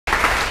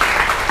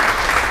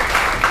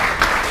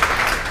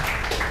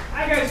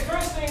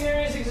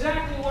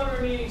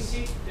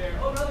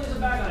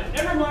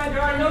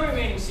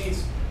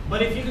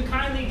But if you could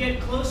kindly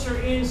get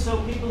closer in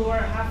so people who are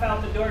half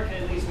out the door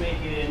can at least make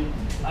it in.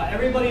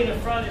 Everybody in the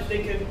front, if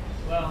they could,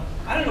 well,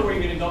 I don't know where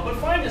you're going to go, but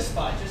find a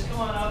spot. Just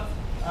come on up.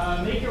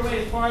 Make your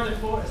way as far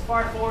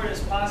forward as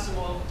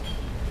possible.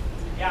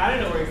 Yeah, I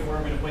don't know where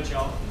I'm going to put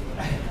y'all.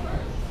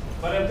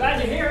 But I'm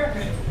glad you're here.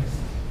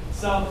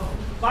 So,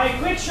 by a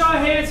quick show of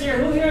hands here,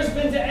 who here has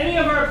been to any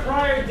of our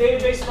prior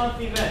database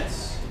month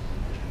events?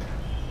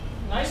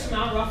 Nice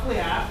amount, roughly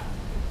half.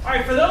 All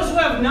right, for those who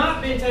have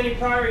not been to any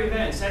prior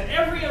events, at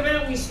every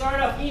event we start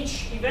off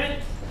each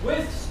event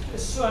with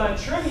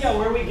trivia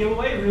where we give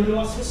away really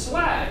awesome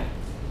swag.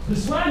 The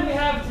swag we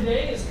have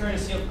today is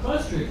courtesy of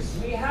Clusters.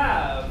 We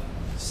have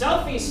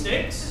selfie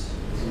sticks,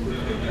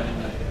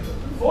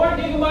 4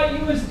 GB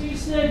USB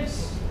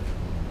sticks,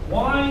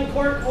 wine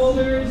cork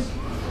holders,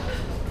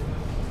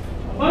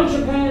 a bunch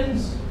of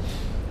pens,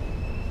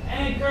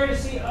 and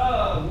courtesy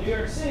of New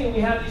York City,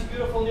 we have these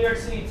beautiful New York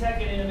City Tech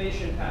and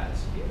Innovation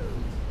pads.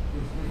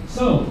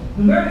 So,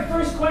 the very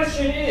first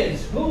question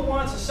is, who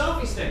wants a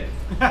selfie stick?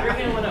 Your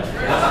hand went up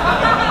first.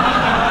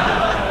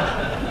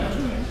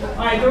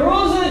 All right, the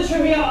rules of the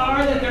trivia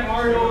are that there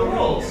are no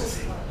rules.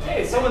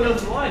 Hey, someone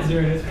knows the lines there,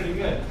 and it's pretty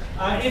good.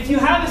 If you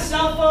have a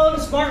cell phone,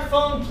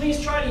 smartphone, please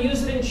try to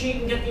use it and cheat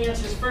and get the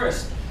answers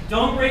first.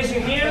 Don't raise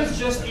your hands,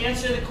 just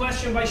answer the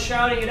question by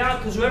shouting it out,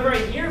 because whoever I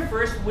hear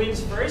first wins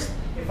first.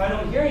 If I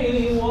don't hear you,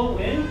 you won't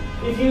win.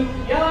 If you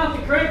yell out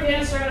the correct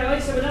answer and I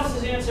like someone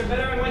else's answer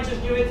better, I might just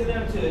give it to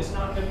them too. It's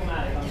not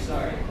diplomatic, I'm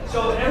sorry.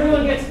 So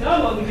everyone gets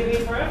no, we give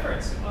you for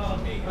efforts.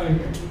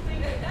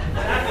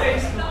 That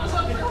face.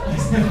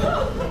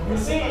 You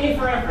see, E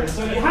for effort.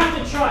 So you have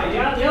to try.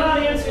 Yell out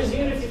answers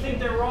even if you think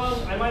they're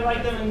wrong. I might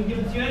like them and give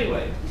it to you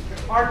anyway.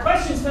 Our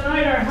questions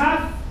tonight are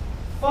half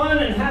fun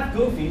and half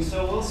goofy,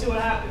 so we'll see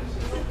what happens.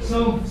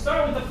 So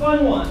start with the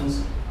fun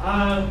ones.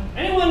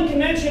 Anyone can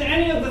mention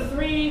any of the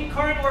 3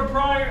 current or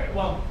prior,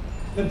 well,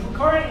 the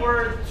current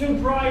or 2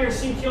 prior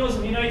CTOs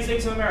of the United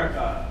States of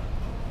America?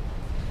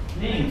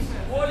 Names.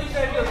 What is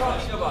that you're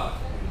talking about?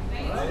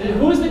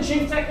 Who is the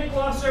Chief Technical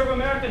Officer of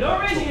America? Don't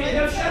raise your hand,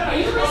 don't shut up. Are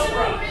you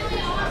listening?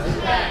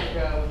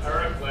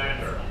 Eric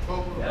Lander.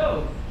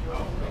 No.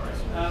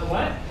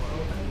 What?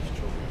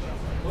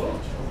 Who?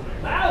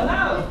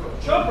 Loud.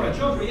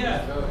 Chopra,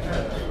 yeah.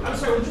 I'm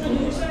sorry, which one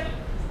did you say?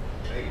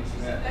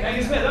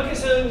 Megan Smith. Okay,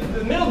 so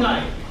the middle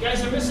guy. You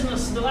guys are missing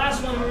the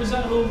last one who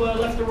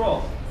left the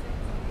role.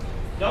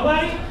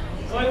 Nobody?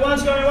 Going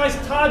once, going twice.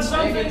 Todd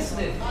something? Megan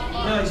Smith.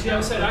 No, she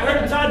haven't said. I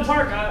heard of Todd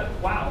Park.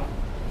 Wow.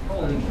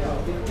 Holy cow.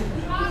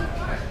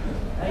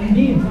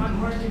 Indeed, Todd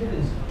Park it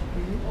is.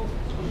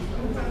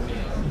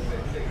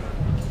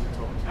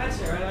 That's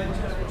it, right? I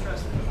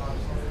trust it.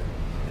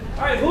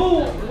 All right,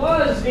 who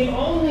was the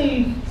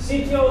only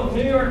CTO of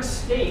New York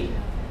State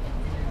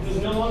who's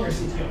no longer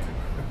CTO?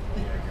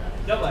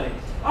 Nobody.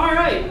 All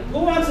right, who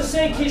wants to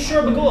say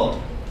Kishore Bagul?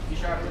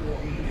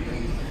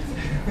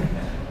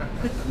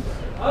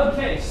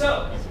 Okay,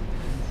 so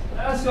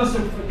let's go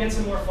get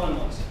some more fun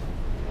ones.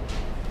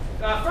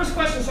 First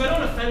question, so I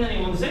don't offend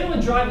anyone. Does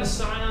anyone drive a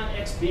Scion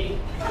XB?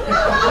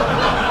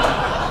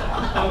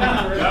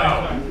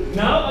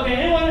 No? Okay,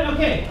 anyone?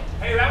 Okay.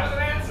 Hey, that was an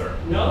answer.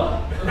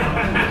 No?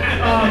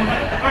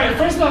 All right,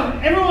 first off,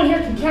 everyone here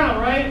can count,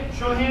 right?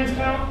 Show of hands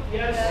count?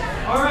 Yes?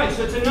 All right,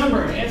 so it's a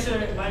number.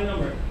 Answer by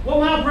number. What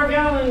mile per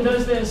gallon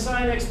does the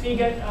Scion XP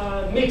get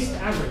mixed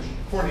average?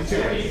 42.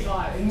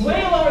 75.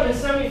 Way lower than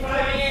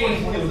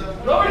 75.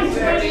 42. Lower than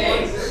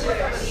 28.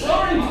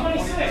 Lower than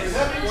 26.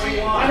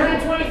 I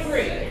heard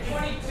 23.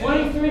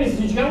 23. Did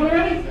you get one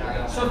already?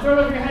 So throw it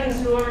over your head and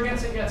see whoever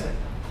gets it, gets it.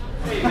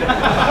 There you go.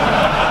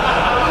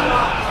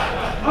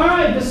 All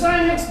right, the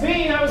Scion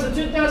XB, that was a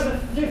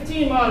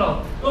 2015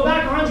 model. Go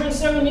back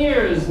 107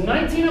 years.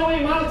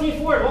 1908 Model T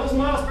Ford. What was the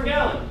miles per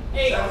gallon?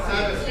 8.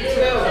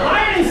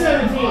 Higher than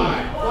 17.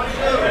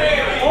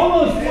 22.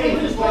 Almost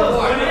 22. It's close.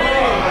 24.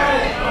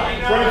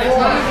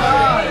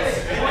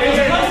 It's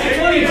close to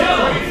 22.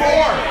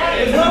 24.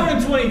 It's lower than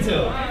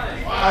 22.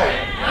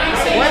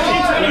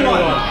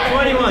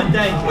 21,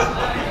 thank you.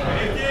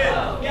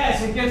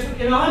 Yes, it gets,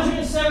 in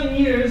 107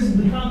 years,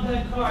 the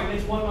compact car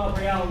gets 1 mile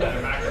per gallon better.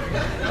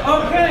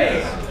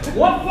 Okay,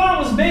 what font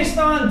was based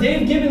on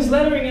Dave Gibbons'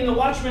 lettering in the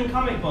Watchmen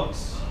comic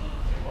books?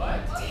 What?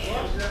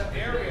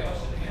 Ariel.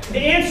 The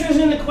answer is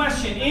in the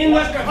question, in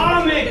the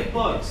comic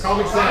books.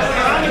 Comic Sans.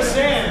 Comic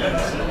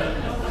Sans.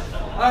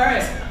 All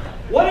right,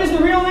 what is the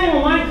real name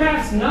of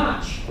Minecraft's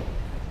Notch?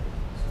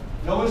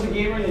 No one's a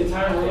gamer in the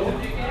entire world?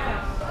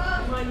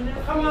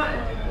 Come on.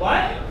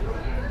 What?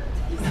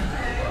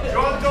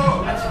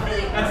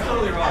 That's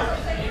totally wrong.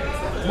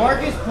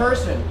 Marcus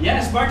Person.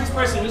 Yes, Marcus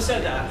Person. Who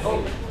said that?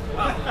 Oh.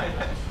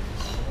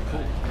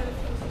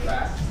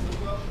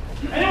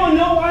 Anyone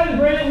know where the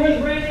brand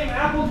name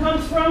Apple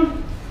comes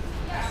from?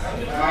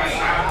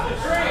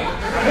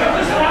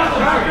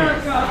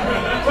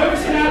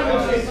 Whoever's an Apple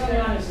say something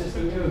on the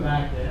system, give it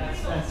back there.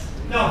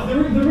 No,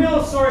 the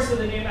real source of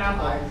the name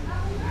Apple.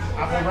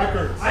 Apple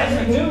Records.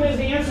 Isaac Newton is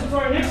the answer to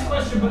our next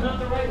question, but not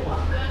the right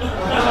one.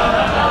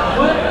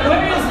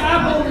 Where is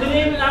Apple, the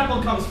name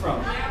Apple comes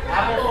from?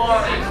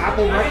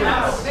 Apple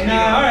records. No,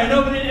 all right,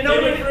 nobody.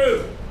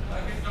 Fruit.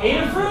 Ate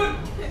a fruit?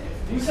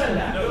 Who said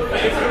that?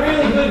 It's a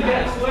really good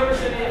guess. Whoever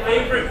said it.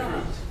 Favorite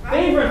fruit.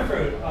 Favorite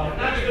fruit. Oh,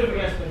 not as good of a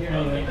guess, but here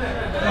anyway.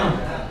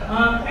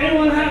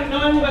 Anyone know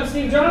anything about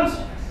Steve Jobs?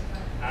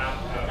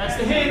 That's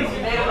the hint.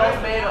 He made an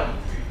ultimatum.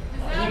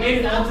 He made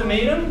an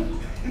ultimatum?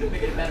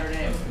 Make it a better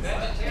name.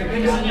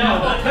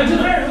 No.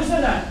 Vegetarian, who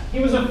said that? He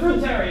was a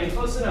fruitarian,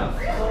 close enough.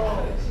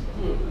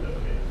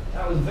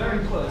 That was very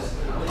close.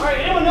 All right,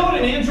 anyone know what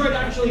an Android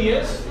actually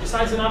is,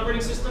 besides an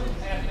operating system?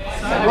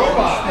 It's a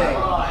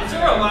robot. It's a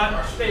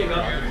robot. There you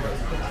go.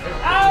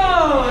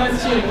 Oh,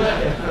 that's cheating.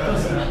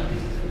 Close enough.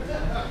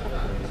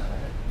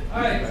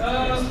 All right.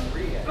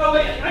 Oh,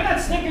 wait, I got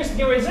stickers to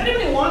give away. Does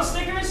anybody want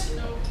stickers?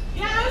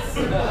 Yes!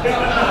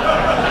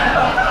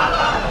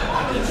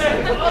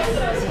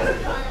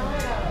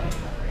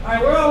 All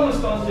right, we're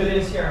almost going through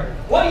this here.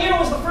 What year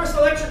was the first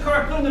electric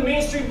car put into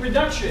mainstream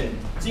production?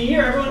 It's a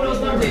year, everyone knows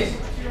numbers.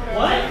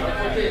 What?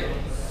 2014.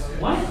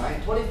 What?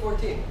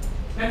 2014.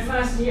 That's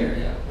last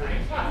year.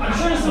 I'm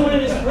sure someone in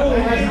this room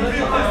has an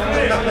electric car.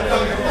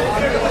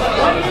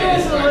 What year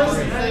is the list?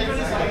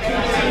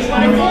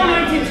 Before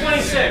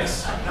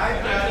 1926.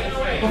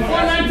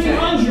 Before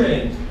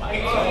 1900.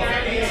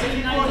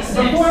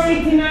 Before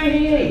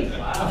 1898.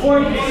 Before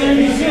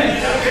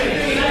 1896.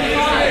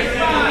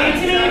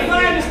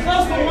 1885 is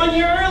close, but 1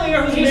 year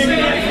earlier, who said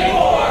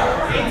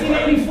that?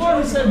 1884,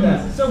 who said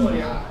that?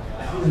 Somebody.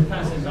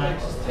 Pass it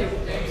back.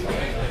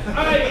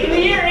 All right, in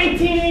the year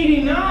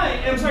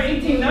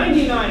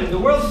 1899, the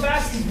world's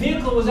fastest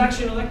vehicle was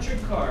actually an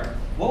electric car.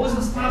 What was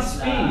its top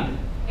speed?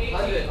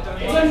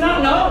 100.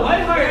 No,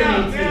 I hired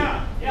an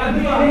 18. The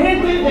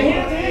hint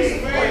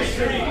is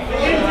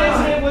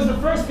it was the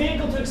first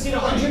vehicle to exceed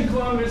 100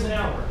 kilometers an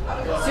hour.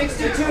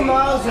 62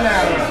 miles an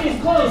hour. 60 is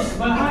close,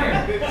 but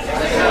higher.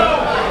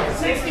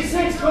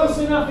 66, close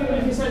enough, even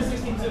if you said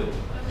 62.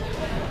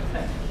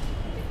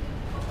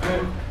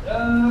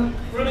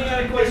 Running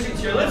out of questions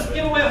here. Let's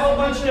give away a whole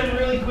bunch of them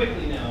really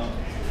quickly now.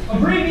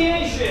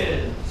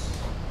 Abbreviations.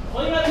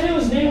 All you gotta do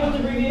is name what the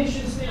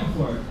abbreviations stand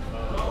for.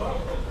 All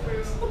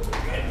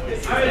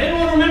right,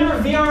 anyone remember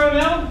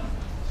VRML?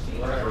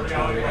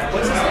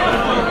 What's it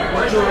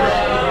stand for?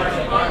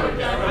 I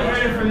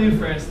heard it from you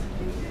first.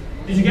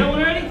 Did you get one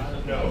already?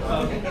 No.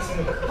 Okay.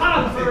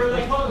 POP for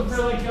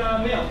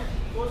mail.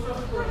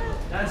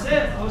 That's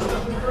it. Post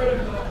office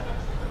protocol.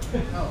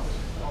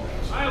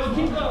 All right, we'll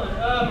keep going.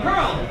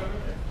 Perl.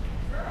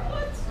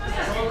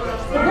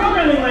 The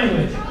programming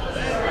language.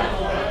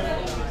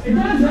 It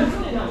does,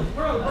 absolutely no.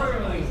 Perl,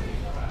 programming language.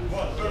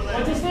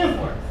 What's it stand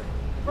for?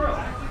 Perl.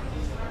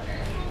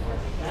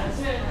 That's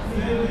it.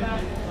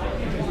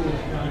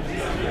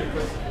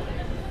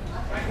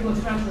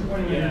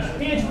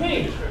 PHP.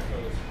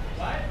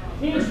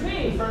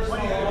 PHP.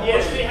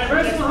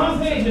 Personal home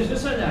pages. Who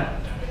said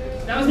that?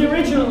 That was the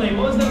original name.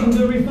 What was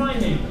the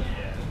refined name?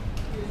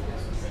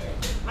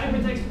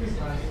 Hypertext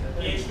preprocessor.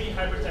 PHP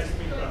hypertext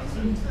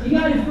preprocessor. You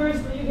got it first,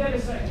 but you got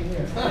it second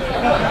here.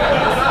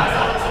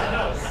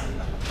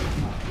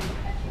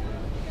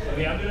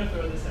 Okay, I'm gonna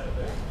throw this out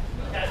there.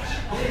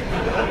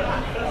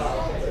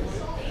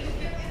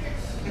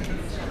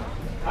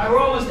 All right, we're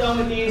almost done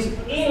with these.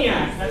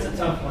 ENIAC, that's a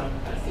tough one.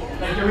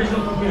 Like the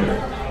original computer.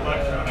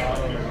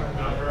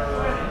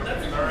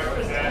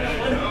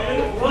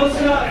 Close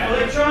enough.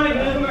 Electronic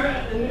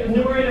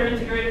numerator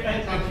integrated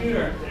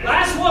computer.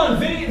 Last one. Oh, I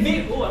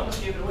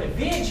almost gave it away.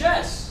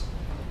 VHS.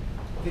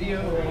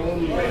 Video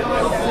home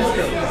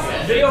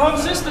Video home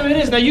system it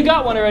is. Now you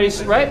got one already,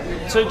 right?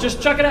 So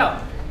just chuck it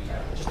out.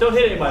 Just don't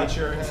hit anybody.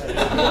 Sure. All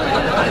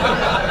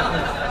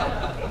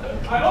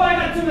right, I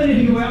got too many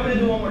to give away. I'm going to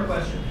do one more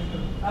question.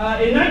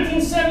 In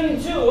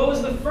 1972, what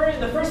was the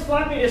first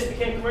floppy disk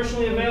became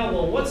commercially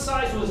available? What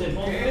size was it?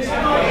 Both physical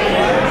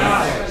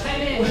and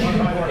 10 inch.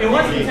 It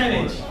wasn't 10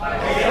 inch.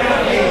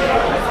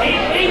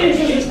 8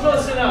 inches is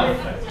close enough.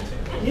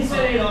 He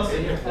said 8 also.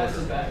 Here, pass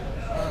it back.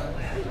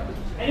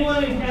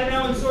 Anyone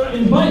now in sort of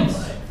in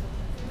bytes?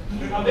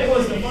 How big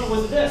was the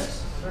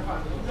disks?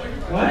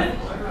 What?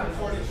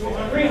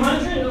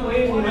 300? No,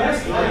 wait,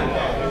 less.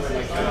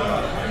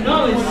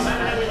 No, it's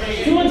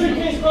 200K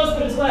is close,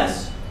 but it's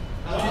less.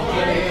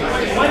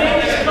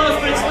 180 is close,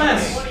 but it's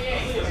less.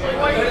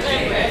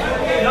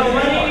 No,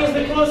 180 is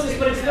the closest,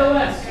 but it's still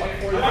less.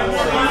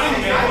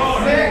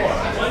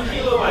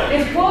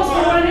 It's close to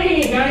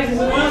 180, guys. It's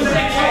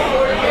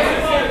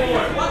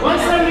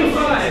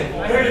 175. I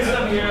heard it's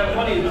up here.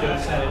 One of you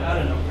said it. I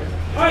don't know.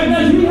 All right,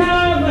 guys, we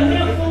have a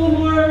handful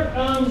more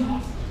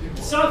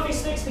selfie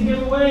sticks to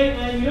give away,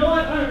 and you know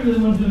what? I don't really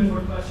want to do any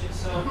more questions,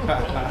 so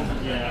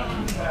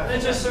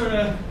let's just sort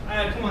of.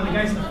 Come on, the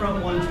guys in the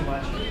front won too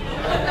much. No,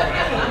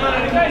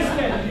 the guys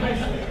stand. The guys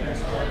stand.